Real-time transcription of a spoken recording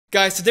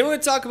Guys, today we're going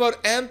to talk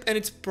about AMP and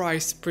its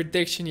price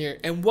prediction here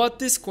and what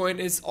this coin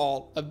is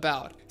all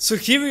about. So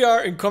here we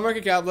are in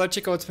CoinMarketCap. Let's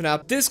check out what's been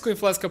happening. This coin for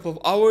the last couple of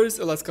hours,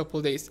 the last couple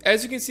of days.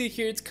 As you can see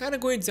here, it's kind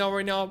of going down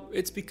right now.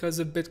 It's because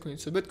of Bitcoin.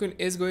 So Bitcoin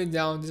is going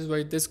down. This is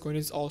why this coin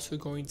is also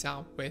going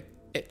down with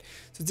it.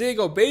 So there you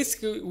go.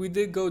 Basically, we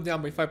did go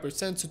down by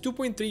 5%. So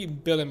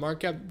 2.3 billion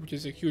market cap, which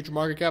is a huge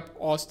market cap.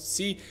 Awesome to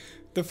see.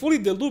 The fully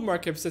diluted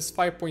market cap says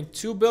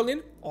 5.2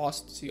 billion.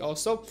 Awesome to see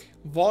also.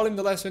 Volume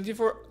the last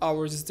 24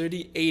 hours is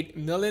 38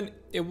 million.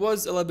 It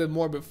was a little bit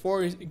more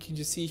before. You can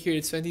just see here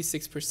it's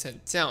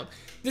 26% down.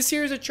 This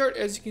here is a chart,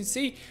 as you can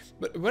see.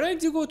 But when I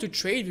do go to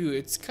TradeView,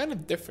 it's kind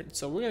of different.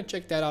 So we're going to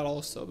check that out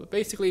also. But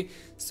basically,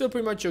 still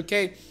pretty much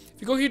okay. If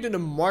you go here to the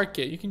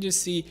market, you can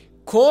just see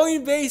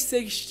Coinbase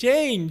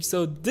exchange.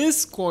 So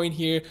this coin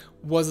here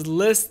was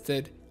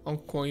listed on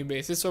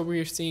Coinbase. This is why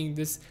we're seeing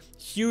this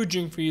huge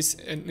increase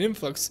and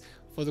influx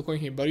for the coin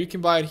here, but you can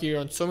buy it here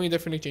on so many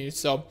different exchanges.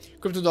 So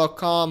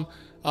crypto.com,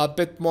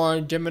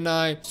 Bitmart,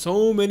 Gemini,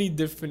 so many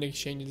different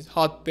exchanges.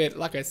 Hotbit,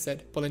 like I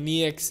said,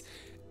 Poloniex,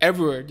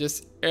 everywhere,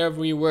 just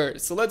everywhere.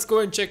 So let's go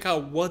and check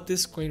out what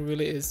this coin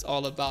really is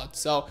all about.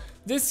 So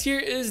this here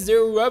is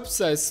their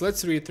website. So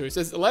let's read through. It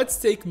says, let's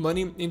take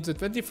money into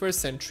the 21st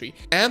century.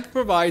 AMP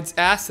provides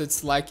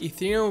assets like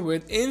Ethereum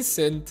with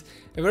instant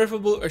and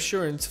verifiable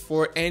assurance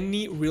for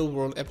any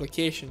real-world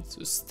application.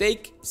 So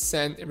stake,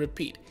 send, and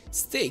repeat.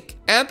 Stake.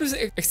 AMP is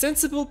an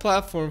extensible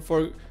platform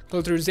for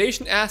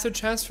collateralization asset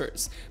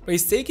transfers. By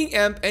staking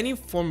AMP, any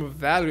form of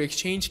value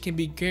exchange can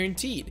be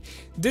guaranteed.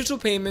 Digital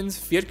payments,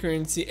 fiat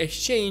currency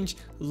exchange,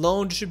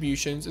 loan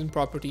distributions, and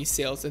property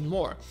sales, and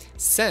more.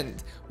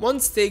 Send.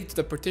 Once staked to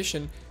the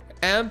partition,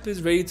 AMP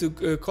is ready to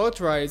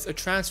collateralize a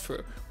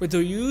transfer. With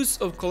the use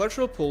of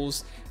collateral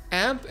pools,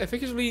 AMP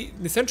effectively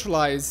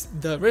decentralizes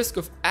the risk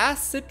of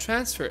asset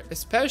transfer,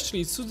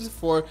 especially suited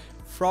for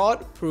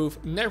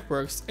fraud-proof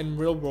networks and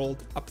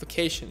real-world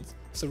applications.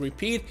 So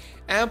repeat,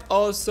 AMP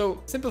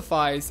also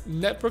simplifies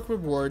network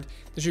reward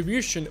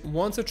distribution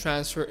once a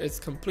transfer is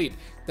complete.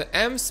 The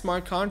AMP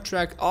smart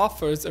contract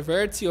offers a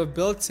variety of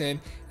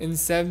built-in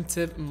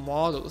incentive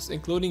models,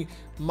 including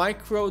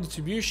micro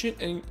distribution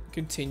and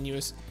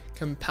continuous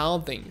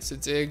compounding. So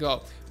there you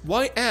go.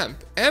 Why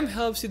AMP? AMP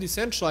helps you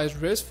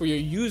decentralize risk for your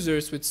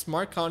users with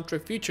smart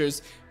contract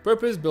features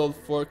purpose-built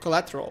for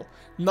collateral.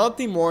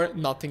 Nothing more,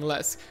 nothing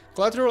less.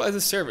 Collateral as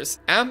a service.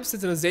 AMP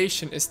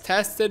centralization is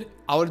tested,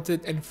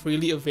 audited, and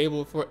freely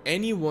available for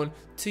anyone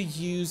to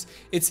use.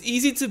 It's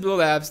easy to build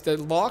apps that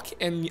lock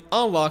and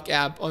unlock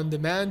app on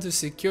demand to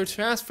secure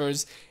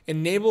transfers,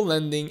 enable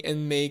lending,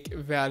 and make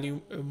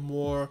value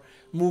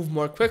move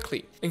more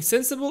quickly.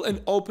 Extensible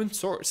and open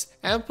source.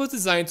 AMP was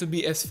designed to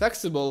be as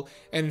flexible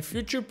and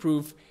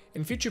future-proof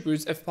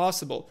as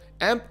possible.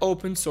 AMP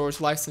open source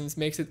license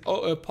makes it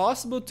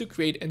possible to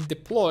create and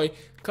deploy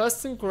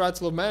custom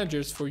collateral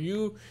managers for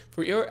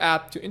your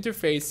app to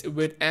interface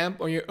with AMP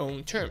on your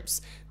own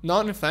terms.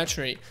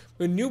 Non-inflationary.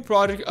 When new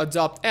product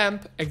adopt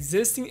AMP,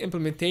 existing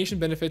implementation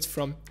benefits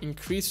from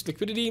increased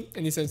liquidity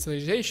and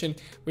decentralization,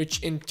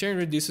 which in turn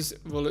reduces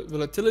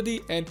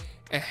volatility and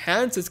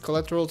enhances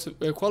collateral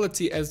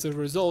quality as a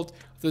result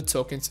of the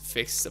token's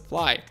fixed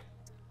supply.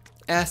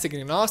 Asset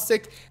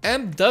agnostic,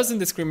 AMP doesn't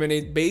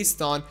discriminate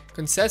based on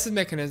consensus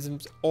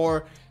mechanisms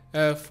or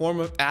form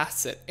of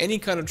asset. Any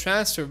kind of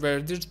transfer,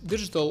 whether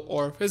digital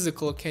or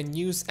physical, can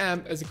use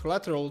AMP as a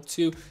collateral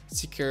to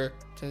secure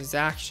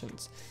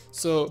transactions.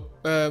 So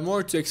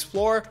more to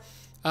explore.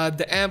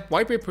 The AMP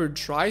white paper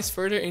dives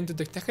further into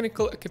the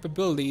technical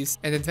capabilities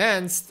and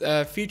advanced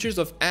features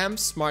of AMP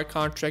smart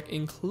contract,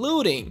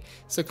 including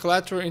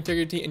collateral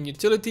integrity and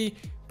utility,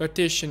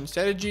 partition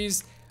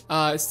strategies,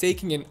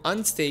 staking and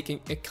unstaking,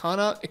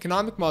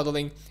 economic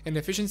modeling, and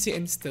efficiency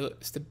and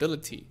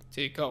stability.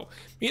 There you go.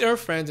 Meet our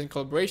friends and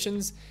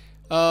collaborations,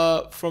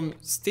 from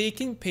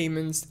staking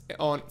payments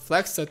on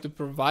Flexa to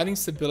providing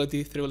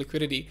stability through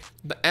liquidity.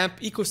 The AMP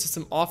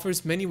ecosystem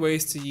offers many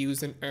ways to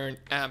use and earn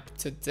AMP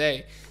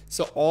today.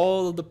 So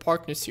all of the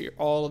partners here,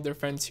 all of their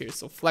friends here.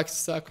 So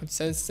Flexa,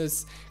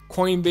 Consensus,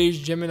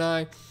 Coinbase,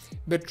 Gemini,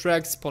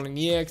 Bittrex,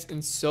 Poloniex,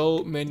 and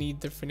so many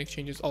different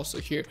exchanges also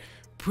here.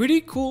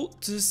 Pretty cool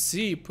to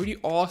see, pretty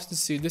awesome to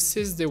see. This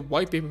is the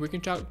white paper. We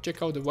can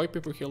check out the white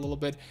paper here a little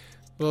bit.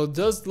 Well, it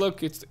does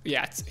look, it's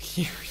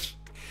huge.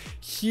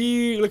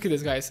 Huge, look at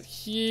this, guys.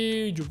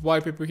 Huge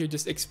white paper here,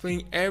 just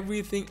explaining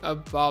everything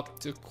about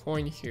the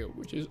coin here,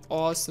 which is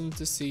awesome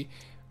to see.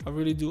 I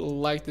really do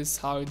like this,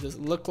 how it does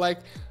look like.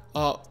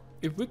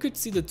 If we could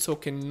see the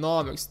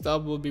tokenomics,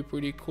 that would be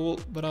pretty cool.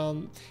 But I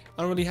don't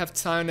really have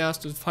time now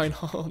to find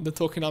all the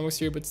tokenomics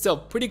here, but still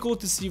pretty cool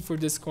to see for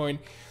this coin.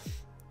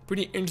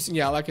 Pretty interesting.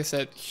 Yeah, like I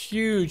said,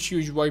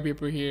 huge white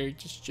paper here,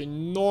 just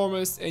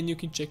ginormous, and you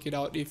can check it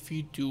out if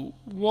you do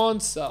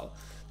want so.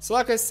 So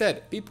like I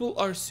said, people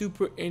are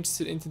super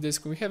interested into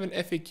this. We have an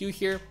FAQ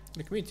here,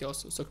 the community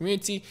also. So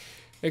community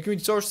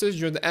sources,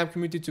 join the AMP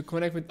community to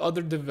connect with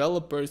other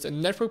developers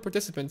and network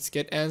participants,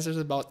 get answers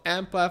about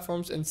AMP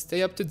platforms, and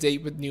stay up to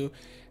date with new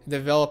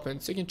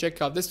developments. So you can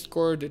check out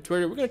Discord, the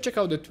Twitter. We're gonna check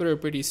out the Twitter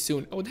pretty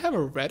soon. Oh, they have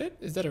a Reddit?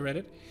 Is that a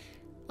Reddit?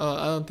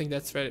 I don't think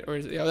that's Reddit, or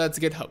is it? Oh, that's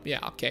GitHub. Yeah,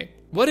 okay.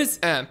 What is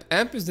AMP?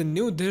 AMP is the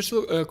new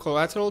digital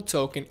collateral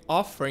token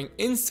offering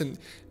instant,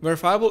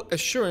 verifiable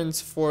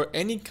assurance for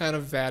any kind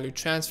of value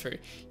transfer.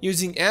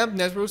 Using AMP,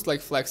 networks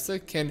like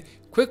Flexa can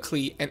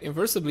quickly and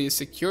irreversibly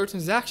secure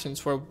transactions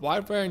for a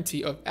wide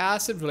variety of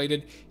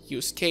asset-related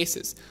use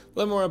cases.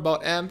 Learn more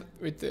about AMP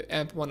with the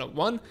AMP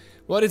 101.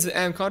 What is the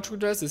AMP contract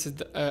address? This is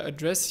the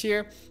address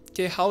here.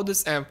 Okay, how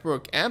does AMP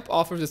work? AMP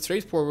offers a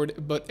straightforward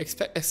but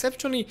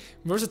exceptionally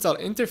versatile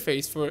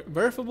interface for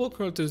verifiable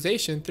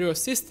collateralization through a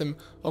system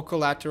of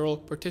collateral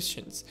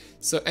partitions,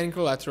 and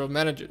collateral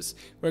managers,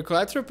 where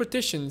collateral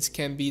partitions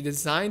can be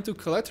designed to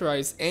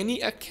collateralize any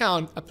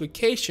account,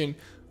 application,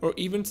 or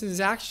even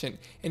transaction,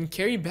 and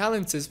carry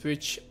balances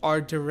which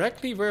are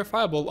directly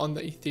verifiable on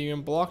the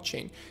Ethereum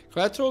blockchain.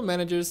 Collateral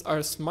managers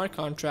are smart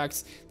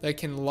contracts that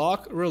can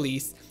lock,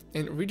 release,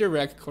 and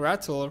redirect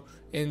collateral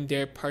in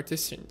their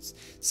partitions,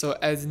 so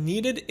as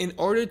needed in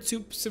order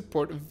to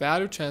support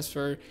value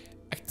transfer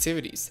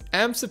activities.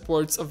 AMP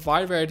supports a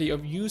wide variety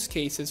of use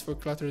cases for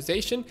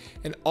collateralization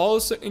and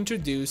also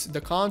introduced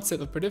the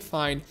concept of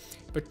predefined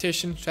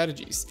partition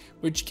strategies,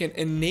 which can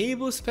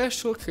enable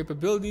special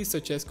capabilities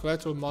such as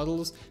collateral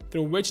models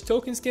through which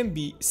tokens can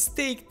be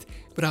staked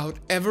without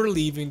ever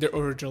leaving their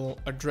original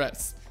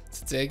address.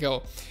 So there you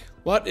go.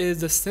 What is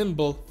the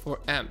symbol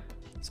for AMP?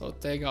 So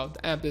there you go.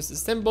 The AMP is the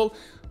symbol,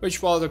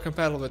 which wallets are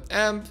compatible with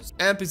AMP.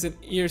 AMP is an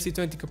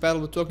ERC20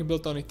 compatible token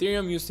built on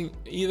Ethereum using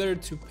either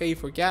to pay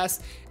for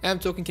gas.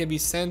 AMP token can be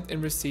sent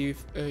and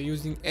received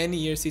using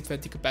any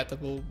ERC20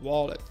 compatible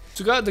wallet.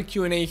 So got the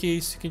Q&A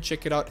here, so you can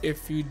check it out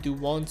if you do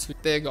want to.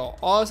 There you go.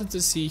 Awesome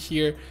to see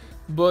here.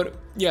 But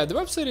yeah, the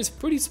website is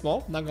pretty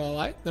small, not gonna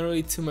lie, not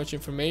really too much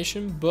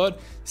information, but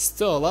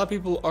still a lot of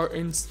people are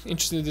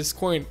interested in this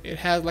coin. It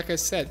has, like I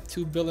said,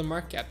 2 billion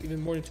market cap, even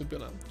more than 2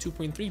 billion,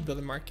 2.3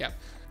 billion market cap.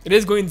 It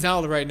is going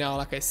down right now,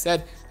 like I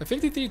said. The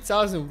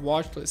 53,000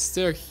 watch list is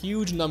still a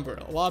huge number.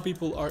 A lot of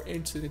people are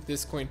interested in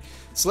this coin.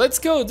 So let's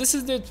go. This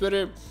is their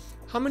Twitter.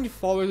 How many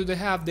followers do they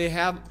have? They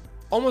have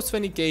almost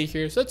 20k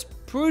here, so that's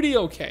pretty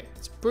okay.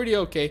 It's pretty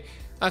okay.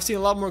 I've seen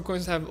a lot more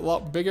coins have a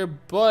lot bigger,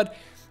 but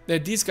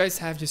these guys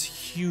have just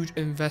huge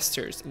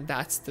investors, and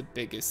that's the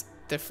biggest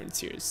difference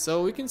here.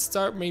 So we can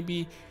start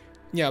maybe,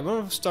 yeah, I'm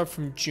gonna start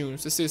from June.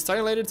 So this is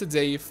starting later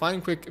today.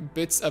 Find quick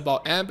bits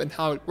about AMP and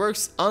how it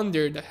works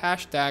under the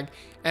hashtag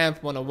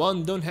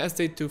AMP101. Don't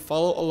hesitate to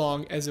follow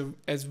along as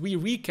we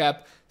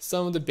recap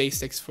some of the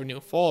basics for new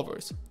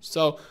followers.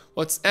 So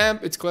what's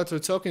AMP? It's a collateral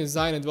token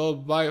designed and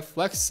developed by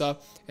Flexa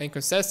and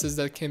consensus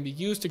that can be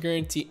used to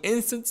guarantee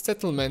instant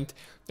settlement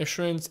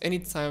assurance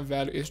anytime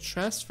value is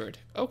transferred.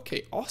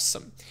 Okay,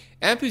 awesome.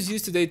 AMP is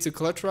used today to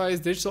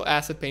collateralize digital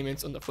asset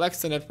payments on the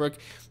Flexa network.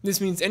 This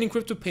means any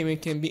crypto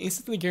payment can be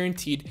instantly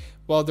guaranteed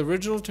while the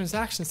original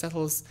transaction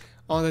settles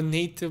on the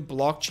native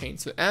blockchain.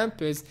 So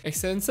AMP is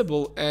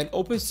extensible and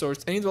open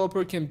source. Any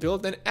developer can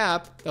build an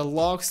app that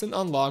locks and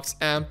unlocks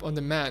AMP on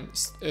demand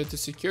to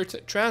secure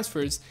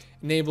transfers,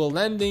 enable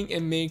lending,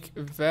 and make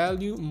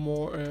value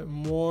move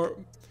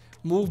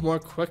more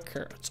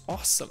quicker. It's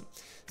awesome.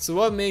 So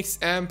what makes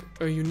AMP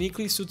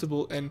uniquely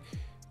suitable and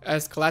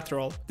as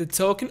collateral? The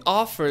token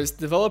offers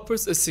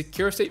developers a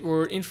secure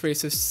straightforward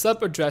interface with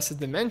sub-addressed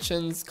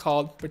dimensions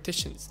called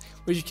partitions,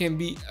 which can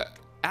be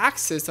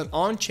accessed and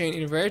on-chain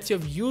in a variety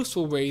of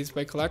useful ways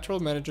by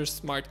collateral managers'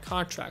 smart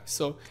contracts.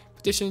 So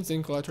partitions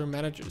and collateral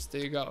managers,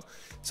 there you go.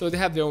 So they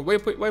have their own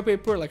white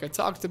paper, like I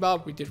talked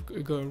about. We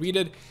did go and read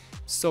it.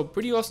 So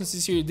pretty awesome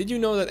to see here. Did you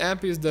know that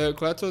AMP is the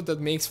collateral that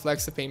makes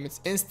Flexa payments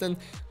instant?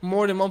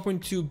 More than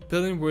 1.2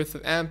 billion worth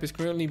of AMP is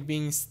currently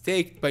being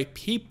staked by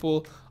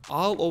people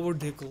all over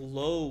the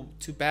globe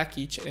to back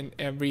each and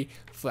every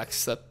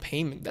Flexa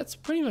payment. That's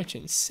pretty much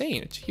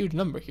insane. It's a huge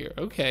number here.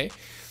 Okay.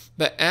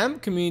 The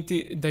AMP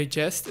Community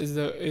Digest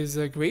is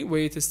a great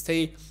way to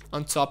stay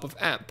on top of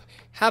AMP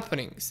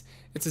happenings.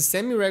 It's a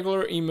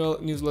semi-regular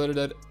email newsletter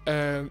that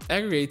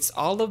aggregates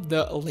all of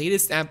the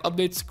latest AMP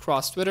updates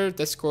across Twitter,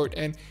 Discord,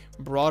 and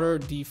broader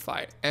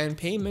DeFi and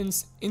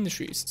payments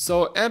industries.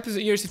 So AMP is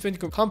an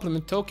ERC20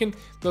 complement token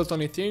built on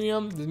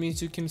Ethereum. That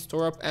means you can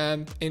store up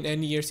AMP in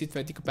any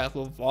ERC20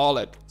 compatible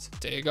wallet. So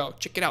there you go.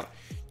 Check it out.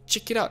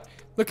 Check it out.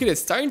 Look at it.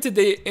 Starting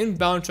today,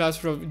 inbound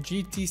transfer of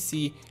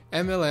GTC,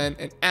 MLN,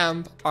 and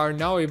AMP are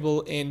now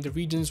able in the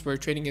regions where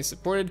trading is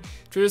supported.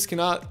 Traders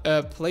cannot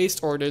place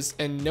orders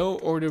and no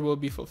order will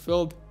be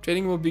fulfilled.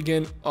 Trading will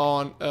begin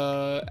on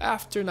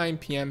after 9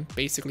 p.m.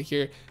 basically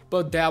here,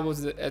 but that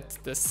was at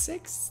the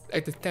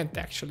 10th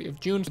actually of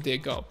June. So there you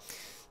go.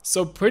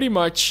 So pretty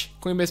much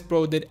Coinbase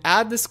Pro did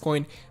add this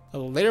coin.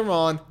 Later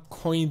on,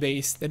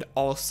 Coinbase did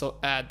also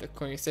add the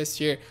coin. It says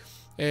here,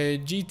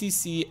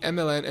 GTC,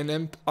 MLN, and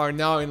AMP are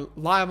now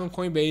live on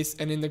Coinbase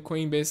and in the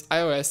Coinbase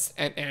iOS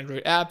and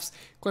Android apps.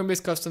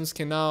 Coinbase customers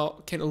can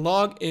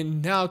log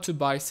in now to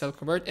buy, sell,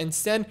 convert, and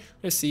send,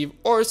 receive,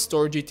 or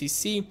store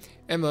GTC,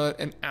 MLN,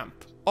 and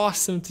AMP.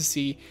 Awesome to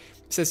see.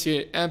 It says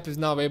here AMP is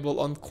now available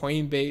on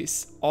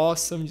Coinbase.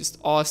 Awesome, just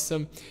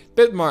awesome.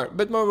 Bitmart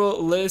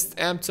will list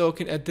AMP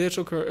token, a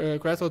digital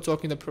collateral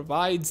token that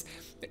provides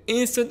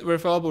instant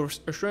verifiable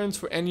assurance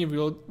for any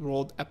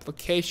real-world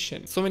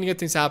application. So many good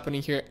things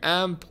happening here.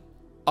 AMP,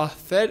 a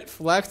Fed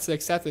flex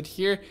accepted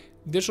here.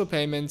 Digital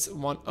payments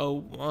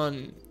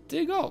 101.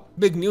 There you go.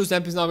 Big news,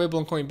 AMP is now available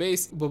on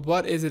Coinbase. But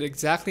what is it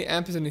exactly?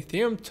 AMP is an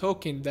Ethereum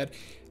token that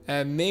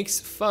makes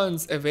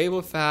funds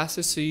available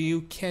faster so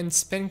you can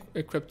spend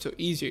crypto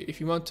easier. If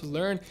you want to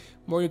learn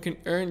more, you can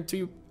earn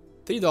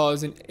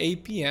 $3 in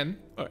APM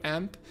or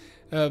AMP,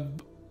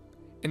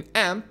 an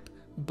AMP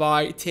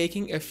by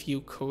taking a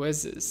few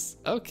quizzes.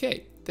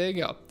 Okay, there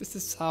you go. This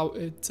is how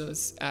it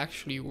does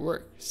actually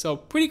work. So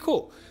pretty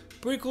cool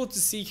to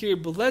see here.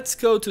 But let's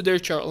go to their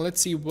chart and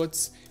let's see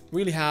what's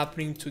really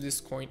happening to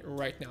this coin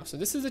right now. So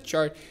this is the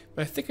chart,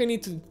 but I think I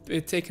need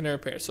to take another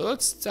pair. So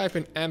let's type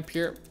in AMP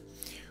here.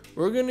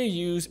 We're gonna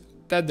use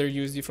Tether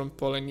USD from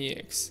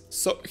Poloniex.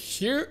 So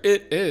here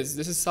it is.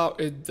 This is how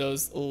it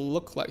does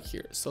look like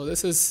here. So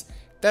this is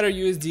Tether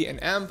USD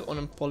and AMP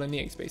on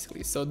Poloniex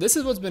basically. So this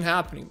is what's been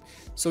happening.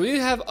 So we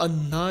have a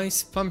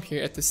nice pump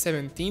here at the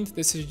 17th.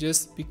 This is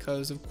just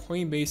because of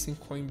Coinbase and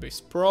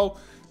Coinbase Pro.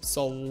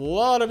 So a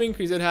lot of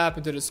increase that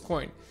happened to this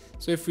coin.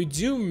 So if we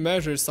do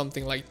measure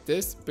something like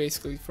this,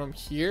 basically from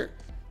here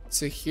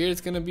to here,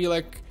 it's gonna be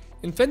like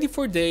in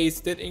 24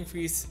 days that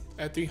increase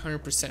at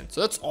 300%.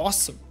 So that's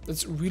awesome.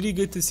 That's really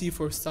good to see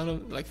for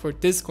for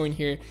this coin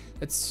here.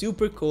 That's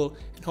super cool,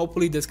 and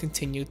hopefully this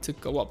continue to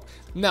go up.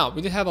 Now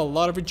we did have a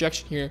lot of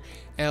rejection here,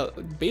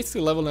 and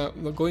basically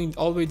going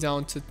all the way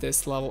down to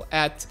this level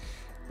at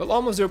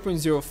almost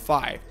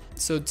 0.05.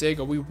 So there you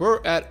go. We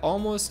were at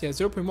almost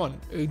 0.1.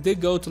 It did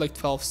go to like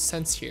 12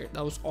 cents here.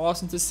 That was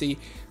awesome to see.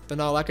 But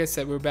now, like I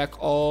said, we're back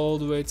all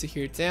the way to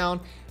here down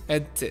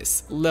at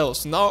this level.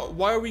 So now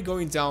why are we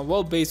going down?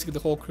 Well, basically the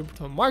whole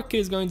crypto market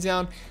is going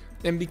down,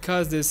 and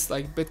because this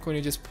Bitcoin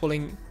is just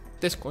pulling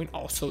this coin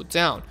also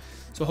down.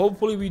 So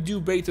hopefully we do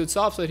break to the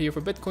top side here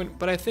for Bitcoin,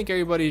 but I think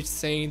everybody is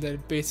saying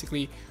that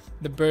basically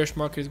the bearish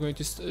market is going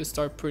to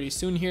start pretty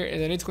soon here,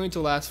 and then it's going to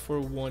last for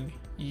 1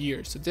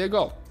 year. So there you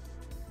go.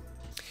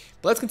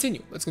 But let's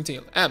continue.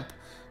 AMP.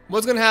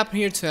 What's going to happen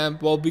here to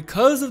AMP? Well,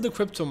 because of the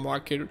crypto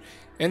market,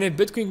 and if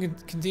Bitcoin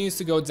continues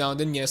to go down,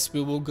 then yes,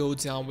 we will go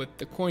down with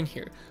the coin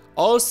here.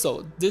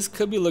 Also, this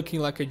could be looking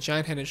like a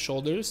giant head and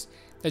shoulders.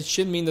 That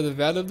should mean that the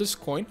value of this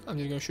coin, I'm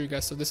just going to show you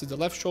guys. So this is the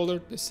left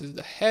shoulder, this is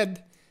the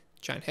head,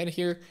 giant head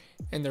here,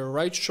 and the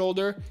right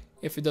shoulder.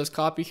 If it does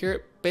copy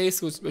here,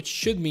 basically what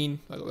should mean,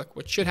 like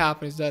what should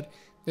happen is that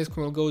this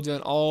coin will go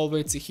down all the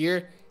way to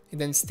here and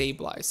then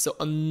stabilize. So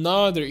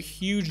another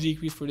huge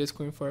decrease for this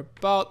coin for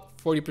about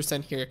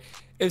 40% here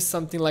if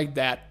something like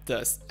that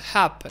does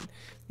happen.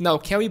 Now,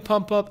 can we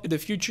pump up in the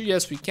future?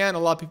 Yes, we can. A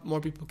lot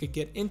more people could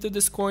get into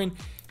this coin.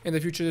 In the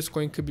future, this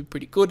coin could be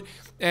pretty good,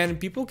 and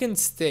people can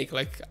stake.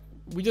 Like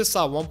we just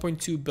saw,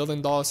 $1.2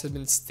 billion has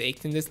been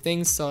staked in this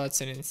thing, so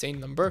that's an insane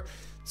number.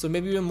 So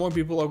maybe even more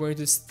people are going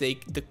to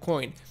stake the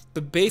coin.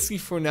 But basically,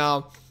 for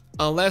now,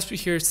 unless we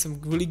hear some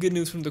really good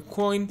news from the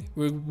coin,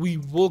 we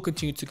will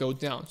continue to go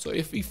down. So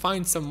if we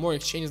find some more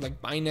exchanges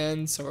like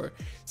Binance or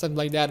something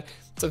like that,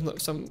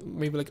 some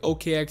maybe like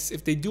OKX,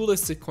 if they do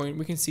list the coin,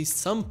 we can see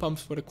some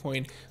pumps for the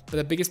coin. But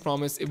the biggest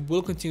problem is it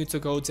will continue to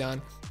go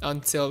down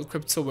until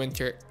crypto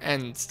winter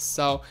ends.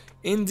 So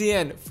in the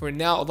end, for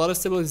now, a lot of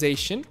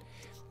stabilization,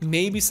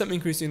 maybe some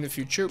increase in the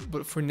future,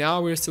 but for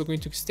now we're still going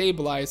to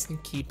stabilize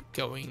and keep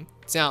going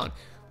down.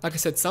 Like I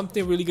said,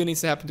 something really good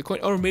needs to happen to the coin,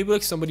 or maybe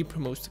like somebody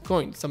promotes the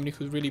coin, somebody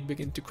who's really big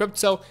into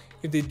crypto.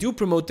 If they do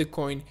promote the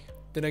coin,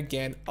 then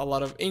again, a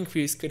lot of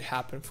increase could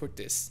happen for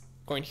this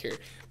coin here.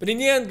 But in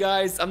the end,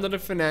 guys, I'm not a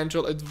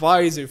financial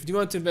advisor. If you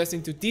want to invest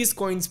into these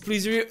coins,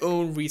 please do your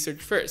own research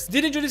first.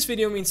 Did you enjoy this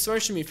video? It means so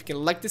much to me if you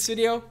can like this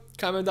video,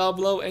 comment down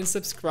below, and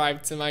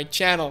subscribe to my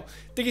channel.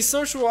 Thank you so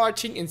much for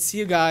watching, and see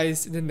you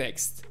guys in the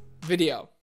next video.